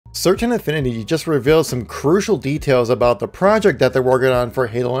Certain Affinity just revealed some crucial details about the project that they're working on for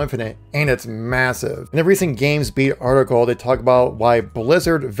Halo Infinite, and it's massive. In a recent GamesBeat article, they talk about why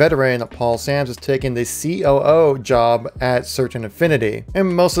Blizzard veteran Paul Sams is taking the COO job at Certain Affinity.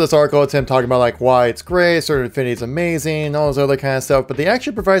 And most of this article is him talking about like why it's great, Certain Affinity is amazing, all this other kind of stuff, but they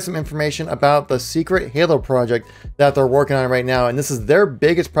actually provide some information about the secret Halo project that they're working on right now, and this is their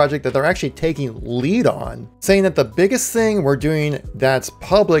biggest project that they're actually taking lead on, saying that the biggest thing we're doing that's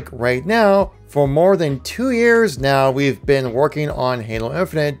public right now, for more than 2 years now, we've been working on Halo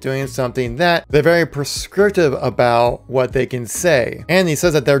Infinite, doing something that they're very prescriptive about what they can say. And he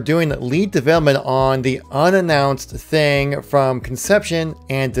says that they're doing lead development on the unannounced thing from conception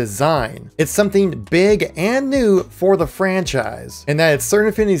and design. It's something big and new for the franchise, and that it's Certain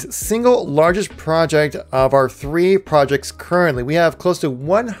Affinity's single largest project of our 3 projects currently. We have close to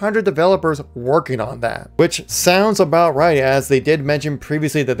 100 developers working on that, which sounds about right, as they did mention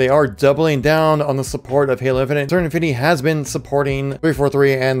previously that they are doubling down on the support of Halo Infinite. Certain Affinity has been supporting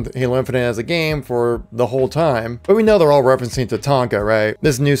 343 and Halo Infinite as a game for the whole time, but we know they're all referencing Tatanka, right?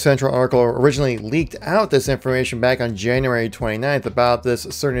 This News Central article originally leaked out this information back on January 29th about this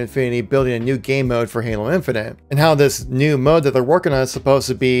Certain Affinity building a new game mode for Halo Infinite, and how this new mode that they're working on is supposed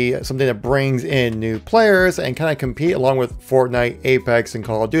to be something that brings in new players and kind of compete along with Fortnite, Apex, and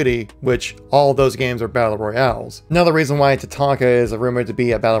Call of Duty, which all of those games are battle royales. Another reason why Tatanka is rumored to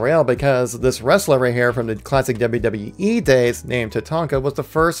be a battle royale, because this wrestler right here from the classic WWE days named Tatanka was the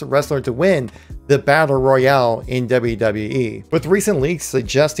first wrestler to win the Battle Royale in WWE, with recent leaks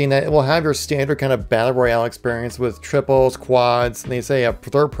suggesting that it will have your standard kind of Battle Royale experience with triples, quads, and they say a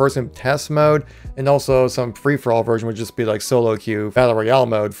third-person test mode, and also some free-for-all version would just be like solo queue Battle Royale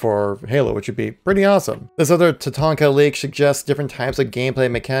mode for Halo, which would be pretty awesome. This other Tatanka leak suggests different types of gameplay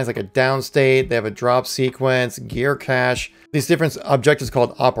mechanics like a downstate, they have a drop sequence, gear cache, these different objectives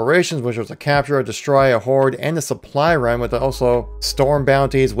called operations, which was a capture, a destroy, a horde, and a supply run, with also storm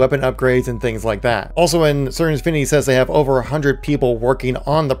bounties, weapon upgrades, and things like that. Also, in Certain Affinity says they have over 100 people working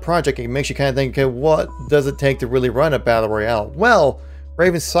on the project. It makes you kind of think, okay, what does it take to really run a battle royale? Well,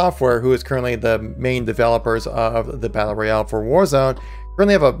 Raven Software, who is currently the main developers of the battle royale for Warzone,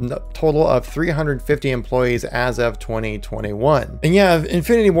 currently have a total of 350 employees as of 2021. And yeah,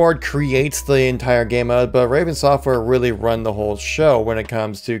 Infinity Ward creates the entire game mode, but Raven Software really run the whole show when it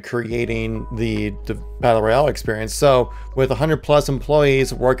comes to creating the Battle Royale experience. So with 100 plus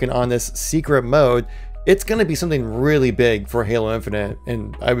employees working on this secret mode, it's going to be something really big for Halo Infinite,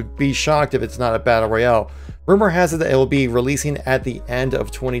 and I would be shocked if it's not a Battle Royale. Rumor has it that it will be releasing at the end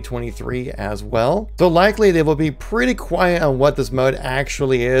of 2023 as well. So likely they will be pretty quiet on what this mode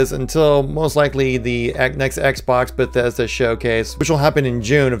actually is until most likely the next Xbox Bethesda showcase, which will happen in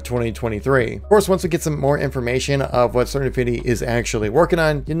June of 2023. Of course, once we get some more information of what Certain Affinity is actually working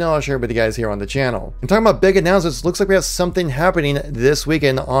on, you know I'll share it with you guys here on the channel. And talking about big announcements, looks like we have something happening this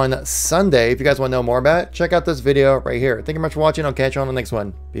weekend on Sunday. If you guys want to know more about it, check out this video right here. Thank you very much for watching. I'll catch you on the next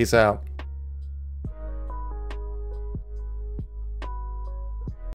one. Peace out.